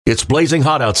It's blazing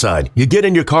hot outside. You get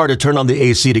in your car to turn on the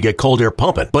AC to get cold air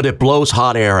pumping, but it blows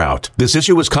hot air out. This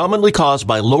issue is commonly caused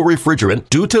by low refrigerant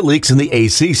due to leaks in the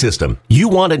AC system. You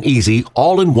want an easy,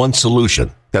 all-in-one solution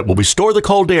that will restore the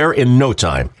cold air in no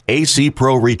time. AC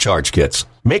Pro Recharge Kits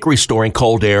make restoring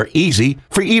cold air easy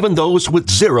for even those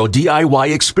with zero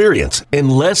DIY experience in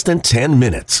less than 10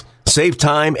 minutes. Save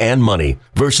time and money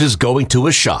versus going to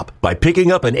a shop by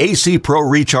picking up an AC Pro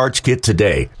Recharge Kit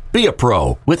today. Be a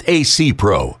pro with AC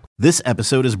Pro. This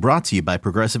episode is brought to you by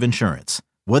Progressive Insurance.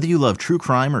 Whether you love true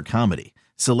crime or comedy,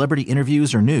 celebrity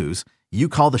interviews or news, you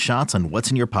call the shots on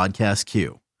what's in your podcast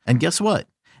queue. And guess what?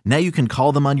 Now you can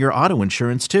call them on your auto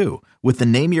insurance too with the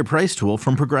Name Your Price tool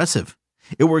from Progressive.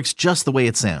 It works just the way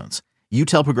it sounds. You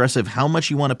tell Progressive how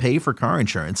much you want to pay for car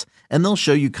insurance, and they'll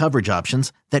show you coverage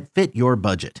options that fit your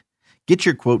budget. Get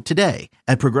your quote today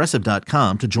at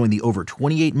Progressive.com to join the over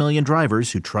 28 million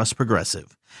drivers who trust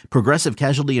Progressive. Progressive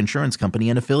Casualty Insurance Company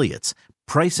and Affiliates.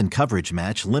 Price and coverage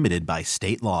match limited by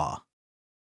state law.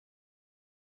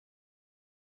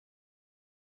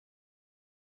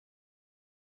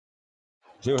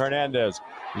 To Hernandez.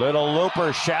 Little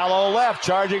looper, shallow left,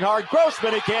 charging hard.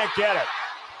 Grossman, he can't get it.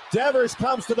 Devers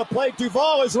comes to the plate.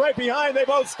 Duvall is right behind. They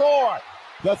both score.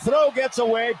 The throw gets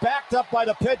away, backed up by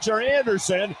the pitcher,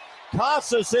 Anderson.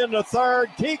 Casas into third,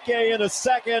 Kike into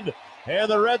second, and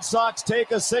the Red Sox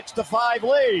take a 6-5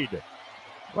 lead.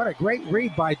 What a great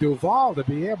read by Duvall to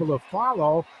be able to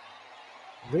follow.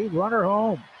 Lead runner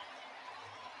home.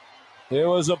 It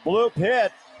was a bloop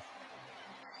hit,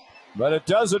 but it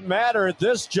doesn't matter at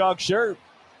this juncture.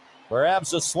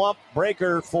 Perhaps a slump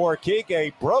breaker for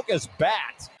Kike. Broke his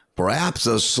bat. Perhaps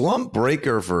a slump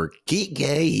breaker for Kike.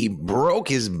 He broke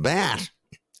his bat.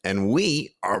 And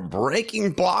we are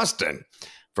breaking Boston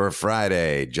for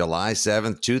Friday, July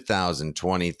 7th,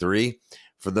 2023.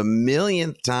 For the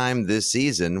millionth time this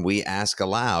season, we ask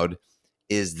aloud,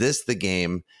 is this the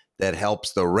game that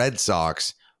helps the Red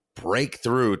Sox break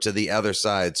through to the other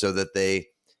side so that they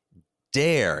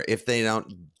dare, if they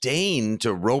don't deign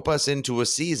to rope us into a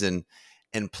season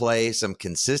and play some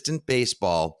consistent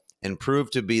baseball and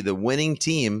prove to be the winning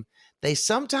team they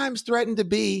sometimes threaten to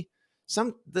be?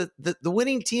 The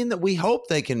winning team that we hope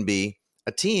they can be,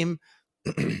 a team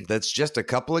that's just a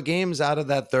couple of games out of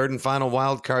that third and final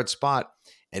wild card spot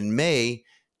and may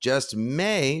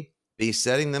be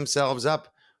setting themselves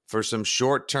up for some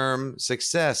short-term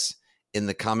success in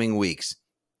the coming weeks.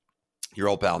 Your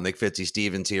old pal Nick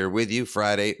Fitzy-Stevens here with you.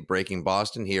 Friday, Breaking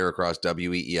Boston here across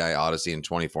WEEI, Odyssey, and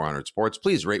 2400 Sports.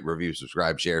 Please rate, review,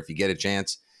 subscribe, share if you get a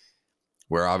chance.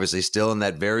 We're obviously still in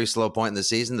that very slow point in the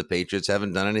season. The Patriots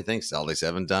haven't done anything. Celtics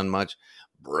haven't done much.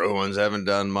 Bruins haven't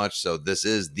done much. So this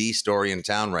is the story in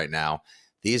town right now.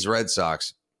 These Red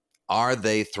Sox, are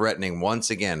they threatening once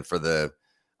again for the,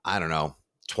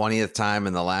 20th time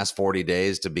in the last 40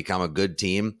 days to become a good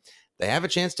team? They have a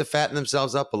chance to fatten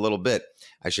themselves up a little bit.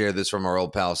 I shared this from our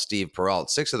old pal Steve Peralt.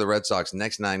 6 of the Red Sox'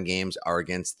 next 9 games are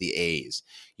against the A's.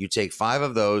 You take 5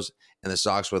 of those, and the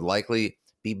Sox would likely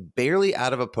be barely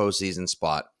out of a postseason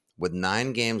spot with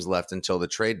 9 games left until the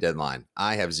trade deadline.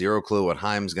 I have zero clue what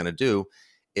Heim's going to do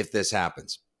if this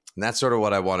happens. And that's sort of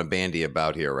what I want to bandy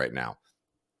about here right now.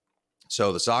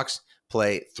 So the Sox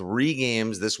play 3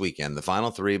 games this weekend, the final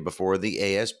 3 before the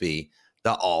ASB,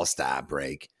 the All-Star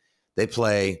break. They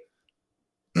play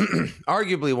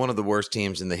arguably one of the worst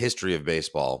teams in the history of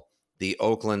baseball, the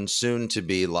Oakland,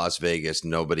 soon-to-be Las Vegas,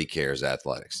 nobody cares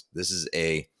Athletics. This is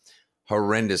a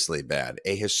horrendously bad,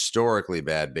 a historically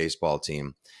bad baseball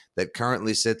team that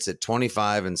currently sits at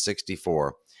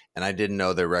 25-64, and I didn't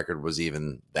know their record was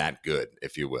even that good,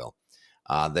 if you will.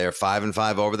 They're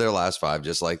 5-5 over their last 5,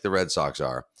 just like the Red Sox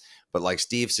are. But like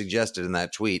Steve suggested in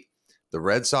that tweet, the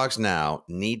Red Sox now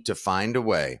need to find a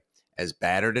way, as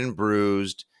battered and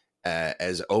bruised,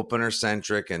 as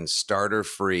opener-centric and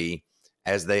starter-free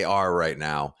as they are right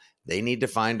now, they need to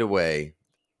find a way.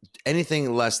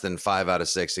 Anything less than 5 out of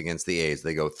 6 against the A's.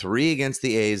 They go 3 against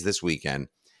the A's this weekend.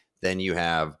 Then you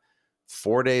have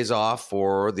 4 days off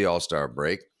for the All-Star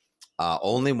break.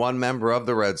 Only one member of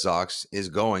the Red Sox is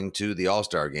going to the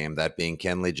All-Star game, that being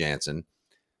Kenley Jansen.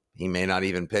 He may not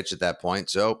even pitch at that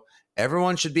point, so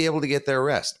everyone should be able to get their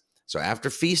rest. So after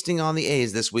feasting on the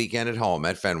A's this weekend at home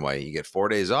at Fenway, you get 4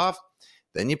 days off.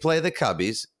 Then you play the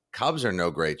Cubbies. Cubs are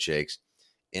no great shakes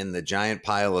in the giant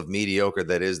pile of mediocre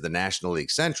that is the National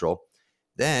League Central.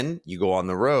 Then you go on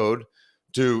the road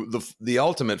to the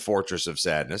ultimate fortress of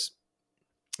sadness.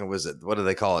 What do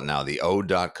they call it now? The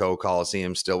O.co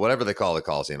Coliseum still, whatever they call the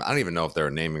Coliseum. I don't even know if there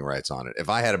are naming rights on it. If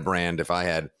I had a brand, if I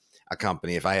had a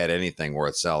company, if I had anything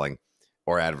worth selling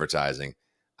or advertising,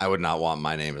 I would not want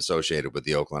my name associated with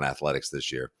the Oakland Athletics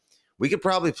this year. We could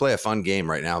probably play a fun game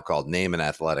right now called Name an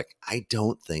Athletic. I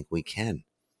don't think we can.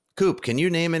 Coop, can you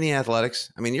name any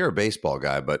athletics? I mean, you're a baseball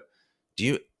guy, but do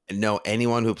you know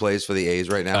anyone who plays for the A's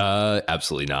right now?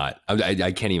 Absolutely not.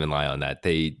 I can't even lie on that.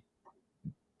 They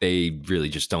really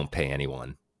just don't pay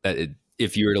anyone.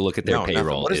 If you were to look at their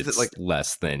payroll, it's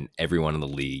less than everyone in the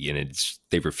league, and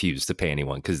they refuse to pay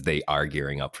anyone because they are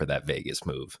gearing up for that Vegas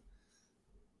move.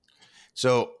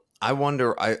 So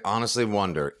I honestly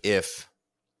wonder if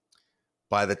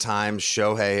by the time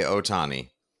Shohei Ohtani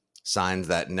signs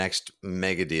that next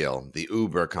mega deal, the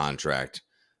Uber contract,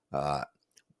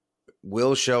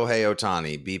 will Shohei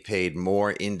Ohtani be paid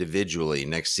more individually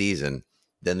next season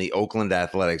than the Oakland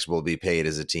Athletics will be paid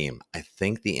as a team? I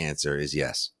think the answer is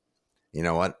yes. You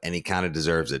know what? And he kind of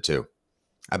deserves it too.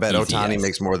 I bet Ohtani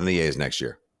makes more than the A's next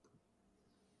year.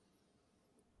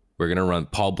 We're going to run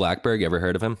Paul Blackberg. Ever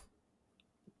heard of him?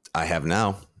 I have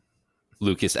now.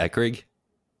 Lucas Eckrig.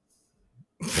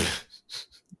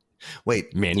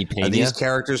 Wait, Manny Pena. Are these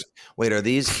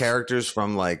characters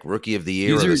from like Rookie of the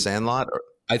Year or The Sandlot?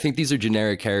 I think these are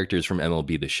generic characters from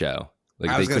MLB The Show.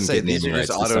 Like, I was going to say, these are just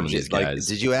auto. Like,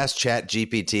 did you ask Chat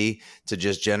GPT to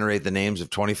just generate the names of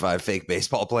 25 fake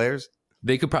baseball players?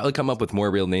 They could probably come up with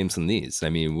more real names than these. I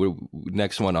mean,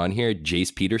 next one on here,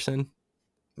 Jace Peterson.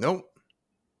 Nope.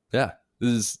 Yeah,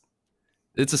 it's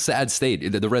a sad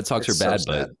state. The Red Sox are bad,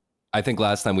 but I think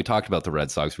last time we talked about the Red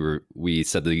Sox, we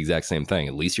said the exact same thing.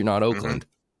 At least you're not Oakland.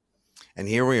 Mm-hmm. And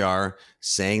here we are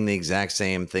saying the exact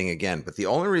same thing again. But the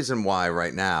only reason why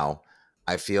right now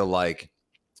I feel like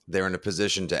they're in a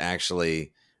position to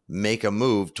actually make a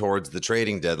move towards the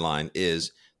trading deadline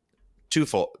is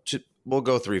twofold. We'll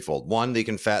go threefold. One, they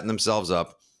can fatten themselves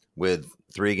up with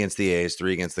 3 against the A's,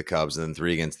 3 against the Cubs, and then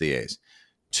 3 against the A's.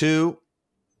 2,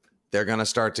 they're going to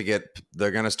start to get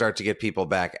people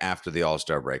back after the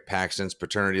All-Star break. Paxton's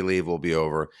paternity leave will be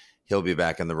over. He'll be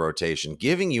back in the rotation,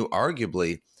 giving you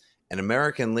arguably an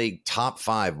American League top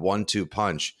 5 1-2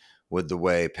 punch with the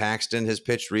way Paxton has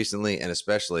pitched recently, and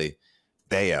especially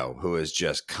Bayo, who has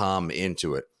just come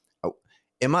into it.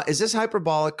 Is this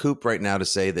hyperbolic, Coop, right now to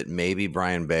say that maybe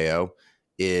Brian Bayo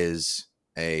is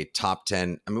a top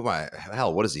 10? I mean,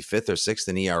 what is he, 5th or 6th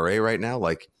in ERA right now?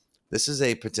 Like, this is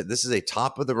a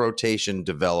top of the rotation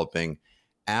developing,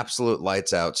 absolute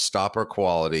lights out, stopper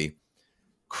quality,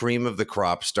 cream of the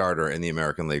crop starter in the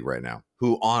American League right now,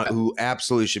 who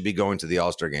absolutely should be going to the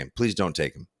All-Star game. Please don't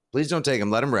take him. Please don't take him.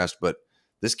 Let him rest. But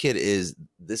this kid is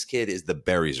the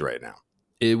berries right now.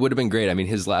 It would have been great. I mean,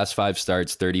 his last 5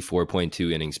 starts,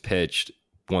 34.2 innings pitched,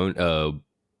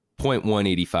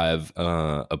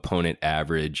 0.185 opponent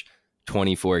average,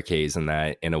 24 Ks in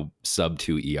that, and a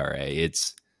sub-2 ERA.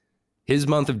 His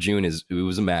month of June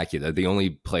was immaculate. The only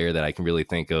player that I can really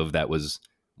think of that was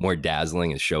more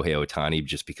dazzling is Shohei Ohtani,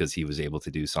 just because he was able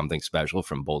to do something special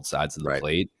from both sides of the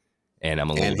plate. And I'm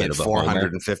a little bit of a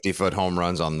 450-foot home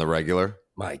runs on the regular.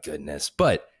 My goodness.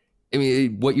 But I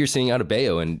mean, what you're seeing out of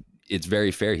Bayo, and it's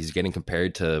very fair. He's getting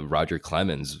compared to Roger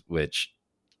Clemens, which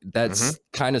that's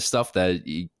kind of stuff that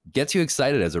gets you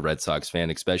excited as a Red Sox fan,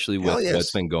 especially with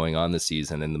what's been going on this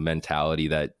season and the mentality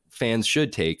that fans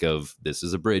should take of this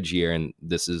is a bridge year and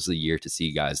this is the year to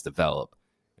see guys develop.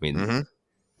 I mean,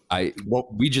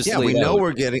 we know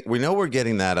we're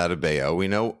getting that out of Bayo.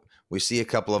 We see a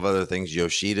couple of other things.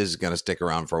 Yoshida's going to stick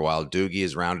around for a while. Doogie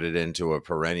is rounded into a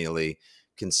perennially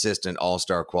consistent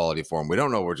all-star quality form. We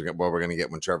don't know what we're going to get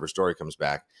when Trevor Story comes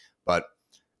back. But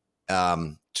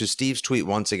to Steve's tweet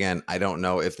once again, I don't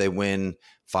know if they win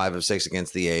 5 of 6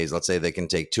 against the A's. Let's say they can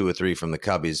take 2 or 3 from the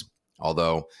Cubbies.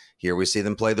 Although here we see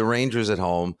them play the Rangers at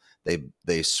home.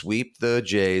 They sweep the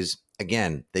Jays.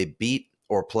 Again, they beat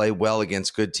or play well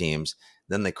against good teams.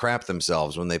 Then they crap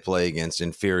themselves when they play against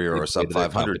inferior or sub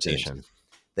 500 teams.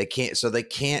 They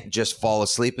can't just fall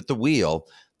asleep at the wheel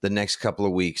the next couple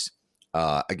of weeks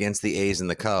against the A's and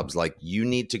the Cubs. Like, you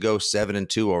need to go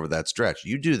 7-2 over that stretch.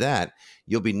 You do that,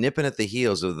 you'll be nipping at the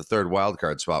heels of the 3rd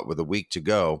wildcard spot with a week to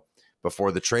go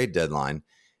before the trade deadline.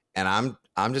 And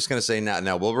I'm just going to say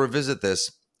now we'll revisit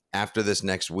this after this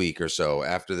next week or so,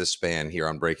 after this span here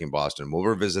on Breaking Boston. We'll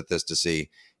revisit this to see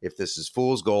if this is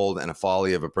fool's gold and a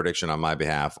folly of a prediction on my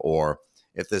behalf, or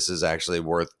if this is actually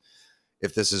worth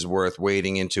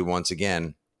wading into once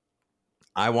again.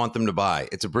 I want them to buy.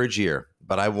 It's a bridge year,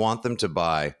 but I want them to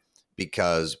buy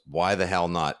because why the hell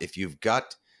not? If you've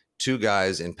got 2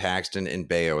 guys in Paxton and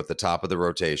Bayo at the top of the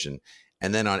rotation,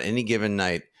 and then on any given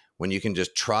night when you can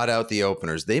just trot out the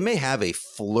openers, they may have a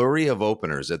flurry of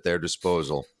openers at their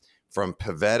disposal, from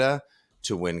Pivetta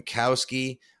to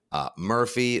Winkowski,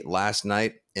 Murphy. Last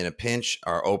night in a pinch,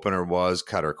 our opener was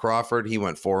Cutter Crawford. He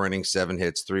went 4 innings, 7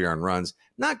 hits, 3 earned runs.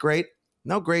 Not great,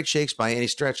 No great shakes by any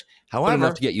stretch. But However,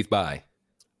 enough to get you by.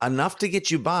 Enough to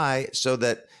get you by so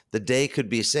that the day could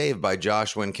be saved by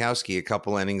Josh Winkowski a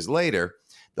couple innings later.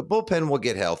 The bullpen will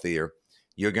get healthier.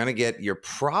 You're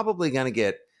probably going to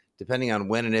get, depending on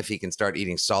when and if he can start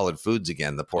eating solid foods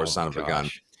again, the poor son of a gun.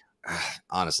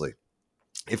 Honestly,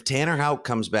 if Tanner Houck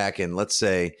comes back in, let's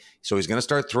say, so he's going to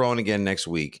start throwing again next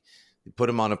week, you put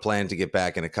him on a plan to get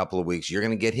back in a couple of weeks, you're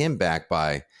going to get him back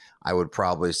by, I would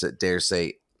probably dare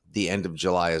say, the end of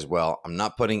July as well. I'm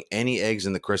not putting any eggs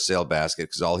in the Chris Sale basket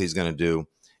because all he's going to do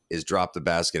is drop the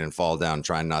basket and fall down,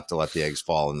 trying not to let the eggs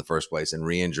fall in the first place and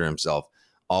re-injure himself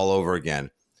all over again.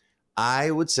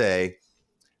 I would say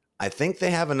I think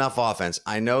they have enough offense.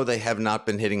 I know they have not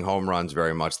been hitting home runs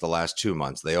very much the last 2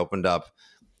 months. They opened up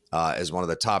as one of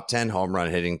the top 10 home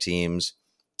run hitting teams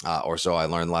or so I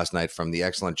learned last night from the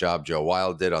excellent job Joe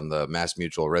Wild did on the Mass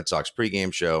Mutual Red Sox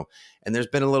pregame show. And there's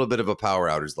been a little bit of a power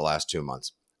outage the last 2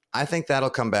 months. I think that'll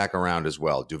come back around as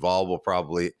well. Duvall will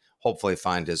hopefully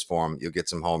find his form. You'll get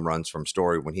some home runs from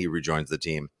Story when he rejoins the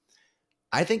team.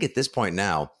 I think at this point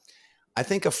now, I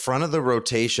think a front of the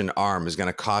rotation arm is going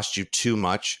to cost you too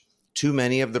much. Too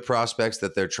many of the prospects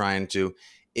that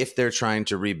if they're trying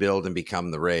to rebuild and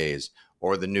become the Rays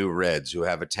or the new Reds who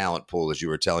have a talent pool, as you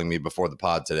were telling me before the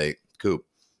pod today, Coop,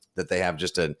 that they have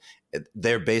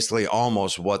they're basically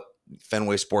almost what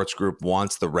Fenway Sports Group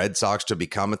wants the Red Sox to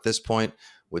become at this point,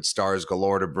 with stars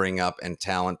galore to bring up and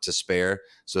talent to spare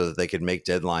so that they could make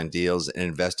deadline deals and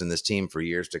invest in this team for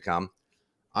years to come.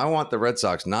 I want the Red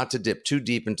Sox not to dip too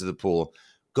deep into the pool.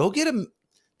 Go get them.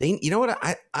 You know what?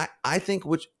 I think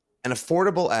an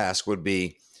affordable ask would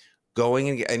be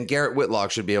going and Garrett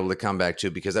Whitlock should be able to come back too,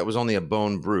 because that was only a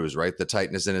bone bruise, right? The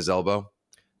tightness in his elbow.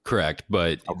 Correct.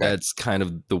 But That's kind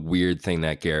of the weird thing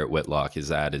that Garrett Whitlock is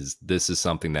this is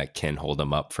something that can hold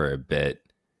him up for a bit.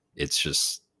 It's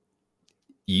just,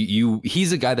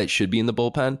 he's a guy that should be in the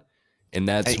bullpen, and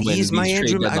that's when these trade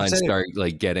deadlines start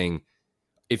getting.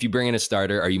 If you bring in a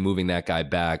starter, are you moving that guy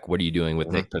back? What are you doing with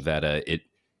Nick Pivetta?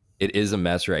 It is a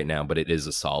mess right now, but it is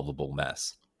a solvable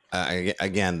mess.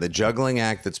 Again, the juggling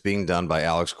act that's being done by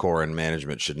Alex Cora and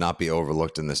management should not be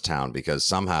overlooked in this town, because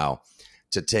somehow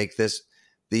to take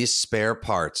these spare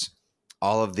parts,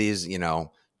 all of these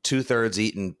 2/3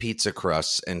 eaten pizza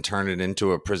crusts, and turn it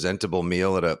into a presentable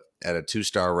meal at a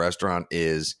 2-star restaurant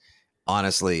is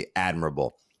honestly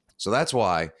admirable. So that's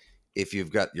why if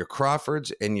you've got your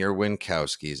Crawfords and your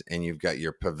Winkowskis and you've got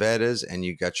your Pavettas and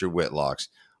you've got your Whitlocks,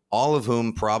 all of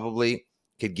whom probably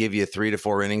could give you 3 to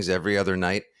 4 innings every other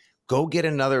night, go get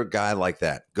another guy like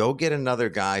that. Go get another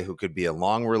guy who could be a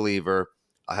long reliever,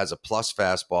 has a plus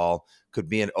fastball, could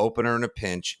be an opener in a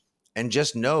pinch, and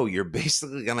just know you're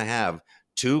basically going to have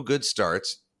 2 good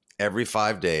starts every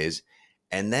 5 days.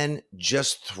 And then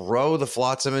just throw the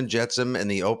Flotsam and Jetsam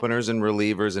and the openers and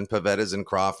relievers and Pavettas and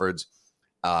Crawfords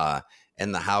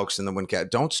and the Houks and the Winkowski.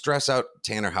 Don't stress out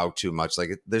Tanner Houck too much.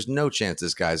 There's no chance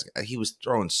he was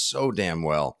throwing so damn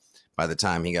well by the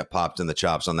time he got popped in the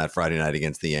chops on that Friday night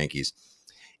against the Yankees.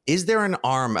 Is there an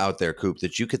arm out there, Coop,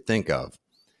 that you could think of?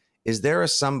 Is there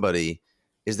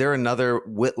another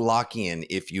Whitlockian,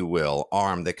 if you will,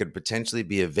 arm that could potentially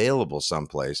be available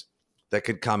someplace that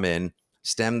could come in,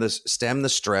 stem the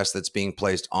stress that's being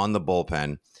placed on the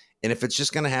bullpen? And if it's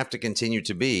just going to have to continue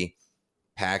to be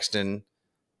Paxton,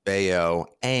 Bayo,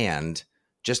 and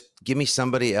just give me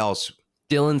somebody else.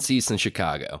 Dylan Cease in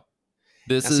Chicago.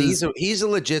 He's a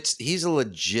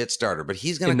legit starter, but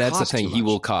he's going to cost. And that's the thing; he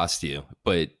will cost you.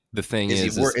 But the thing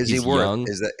is he young?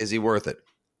 Is he worth it?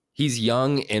 He's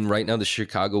young, and right now the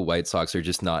Chicago White Sox are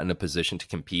just not in a position to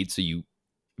compete. So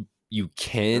you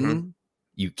can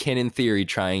in theory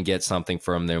try and get something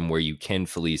from them where you can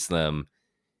fleece them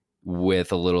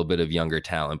with a little bit of younger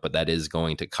talent, but that is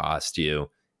going to cost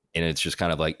you. And it's just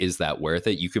kind of is that worth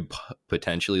it? You could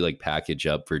potentially package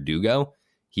up Verdugo.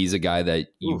 He's a guy that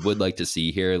you would like to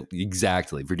see here.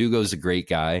 Exactly. Verdugo's a great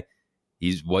guy.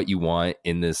 He's what you want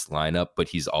in this lineup, but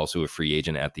he's also a free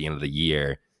agent at the end of the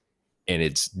year.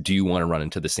 And do you want to run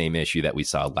into the same issue that we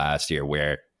saw last year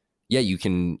where, you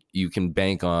can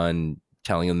bank on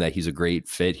telling him that he's a great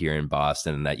fit here in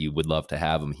Boston and that you would love to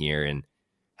have him here and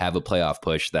have a playoff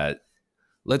push that,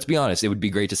 let's be honest, it would be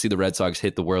great to see the Red Sox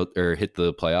hit the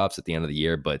playoffs at the end of the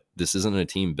year, but this isn't a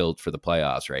team built for the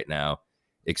playoffs right now,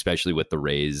 especially with the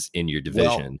Rays in your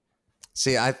division.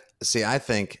 Well, I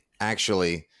think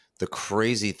actually the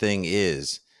crazy thing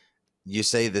is, you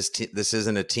say this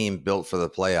isn't a team built for the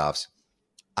playoffs.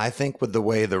 I think with the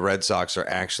way the Red Sox are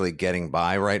actually getting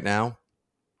by right now,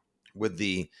 with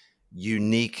the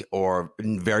unique or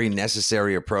very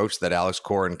necessary approach that Alex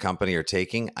Cora and company are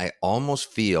taking, I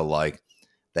almost feel like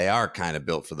they are kind of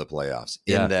built for the playoffs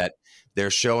Yeah. in that they're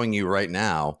showing you right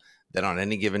now that on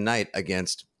any given night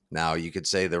against, now you could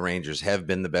say the Rangers have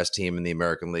been the best team in the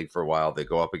American League for a while. They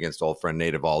go up against old friend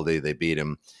Nate Eovaldi. They beat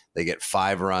him. They get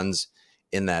 5 runs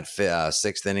in that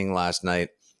 6th inning last night.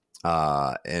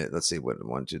 And let's see what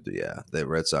the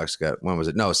Red Sox got. When was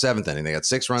it? No, 7th inning. They got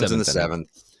 6 runs in the 7th.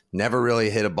 Never really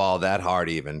hit a ball that hard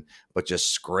even, but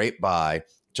just scraped by.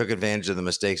 Took advantage of the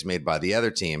mistakes made by the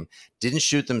other team, didn't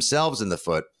shoot themselves in the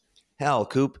foot. Hell,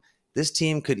 Coop, this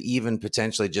team could even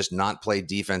potentially just not play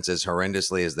defense as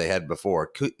horrendously as they had before.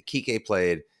 Kike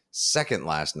played second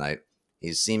last night.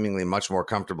 He's seemingly much more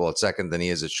comfortable at second than he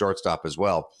is at shortstop as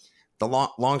well. The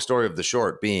long story of the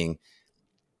short being,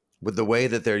 with the way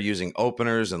that they're using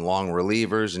openers and long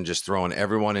relievers and just throwing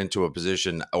everyone into a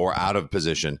position or out of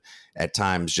position at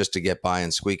times just to get by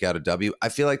and squeak out a W, I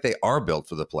feel like they are built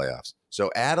for the playoffs. So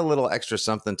add a little extra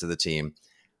something to the team.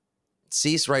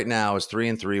 Cease right now is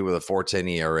 3-3 with a 4.10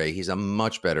 ERA. He's a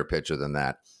much better pitcher than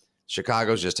that.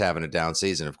 Chicago's just having a down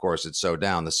season. Of course, it's so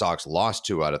down. The Sox lost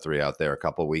 2 out of 3 out there a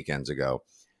couple weekends ago.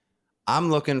 I'm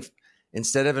looking,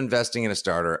 instead of investing in a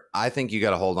starter, I think you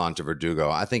got to hold on to Verdugo.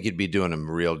 I think you'd be doing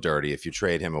him real dirty if you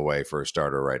trade him away for a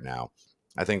starter right now.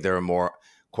 I think there are more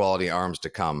quality arms to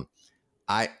come.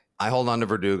 I hold on to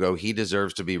Verdugo. He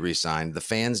deserves to be re-signed. The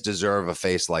fans deserve a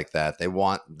face like that. They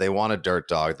want a dirt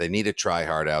dog. They need to try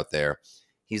hard out there.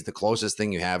 He's the closest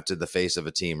thing you have to the face of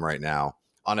a team right now.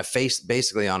 On a face,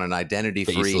 basically on an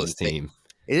identity-free team.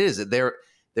 It is. They're.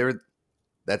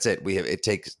 That's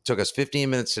it. Took us 15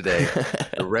 minutes today.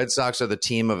 The Red Sox are the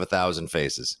team of 1,000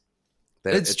 faces.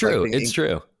 It's true. It's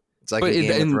true. It's like a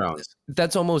Game of Thrones.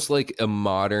 That's almost like a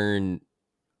modern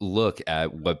look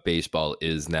at what baseball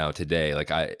is now today.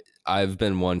 Like I've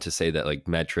been one to say that like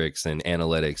metrics and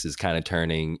analytics is kind of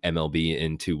turning MLB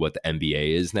into what the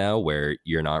NBA is now, where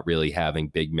you're not really having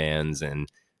big mans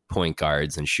and point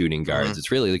guards and shooting guards. Mm-hmm.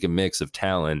 It's really like a mix of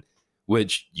talent,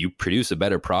 which you produce a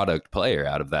better product player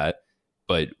out of that.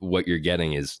 But what you're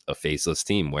getting is a faceless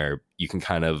team where you can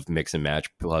kind of mix and match,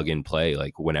 plug and play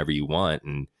like whenever you want.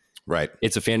 And right,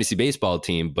 it's a fantasy baseball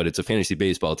team, but it's a fantasy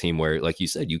baseball team where, like you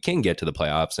said, you can get to the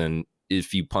playoffs. And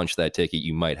if you punch that ticket,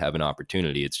 you might have an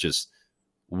opportunity. It's just,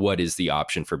 what is the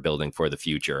option for building for the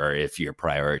future, or if you're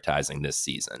prioritizing this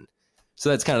season? So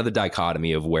that's kind of the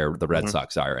dichotomy of where the Red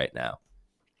Sox are right now.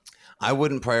 I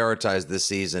wouldn't prioritize this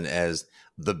season as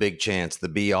the big chance, the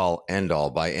be all end all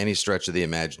by any stretch of the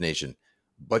imagination.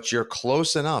 But you're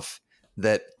close enough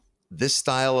that this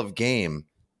style of game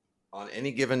on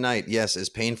any given night, yes, as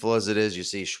painful as it is, you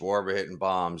see Schwarber hitting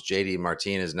bombs. JD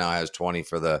Martinez now has 20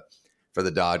 for the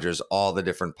Dodgers. All the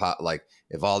different like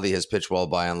Eovaldi has pitched well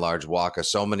by and large. Waka,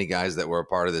 so many guys that were a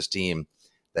part of this team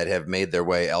that have made their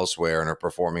way elsewhere and are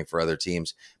performing for other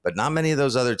teams. But not many of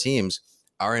those other teams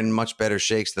are in much better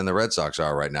shakes than the Red Sox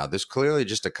are right now. There's clearly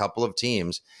just a couple of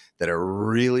teams that are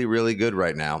really, really good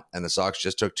right now. And the Sox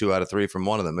just took 2 out of 3 from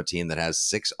one of them, a team that has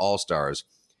 6 All-Stars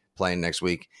playing next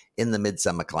week in the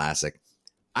Midsummer Classic.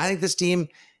 I think this team,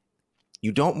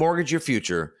 you don't mortgage your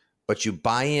future, but you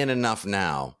buy in enough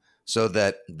now so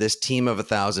that this team of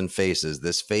 1,000 faces,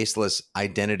 this faceless,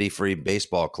 identity-free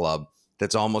baseball club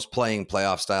that's almost playing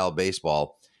playoff-style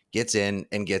baseball, gets in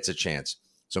and gets a chance.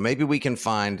 So maybe we can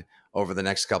find over the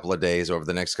next couple of days, over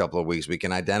the next couple of weeks, we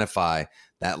can identify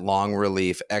that long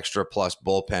relief, extra plus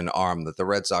bullpen arm that the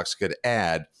Red Sox could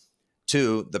add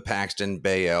to the Paxton,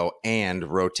 Bayo, and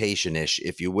rotation-ish,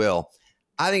 if you will.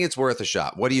 I think it's worth a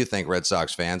shot. What do you think, Red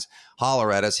Sox fans? Holler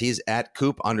at us. He's at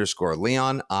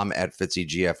Coop_Leon. I'm at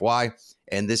FitzyGFY.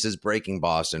 And this is Breaking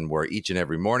Boston, where each and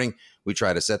every morning we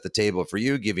try to set the table for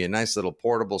you, give you a nice little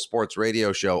portable sports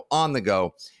radio show on the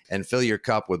go, and fill your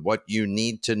cup with what you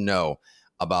need to know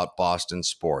about Boston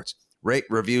sports. Rate,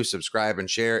 review, subscribe, and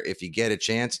share if you get a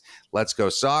chance. Let's go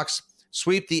Sox.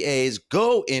 Sweep the A's.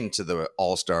 Go into the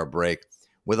All-Star break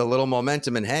with a little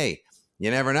momentum. And hey, you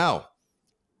never know.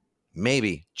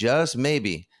 Maybe, just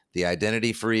maybe, the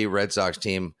identity-free Red Sox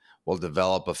team will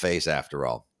develop a face after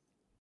all.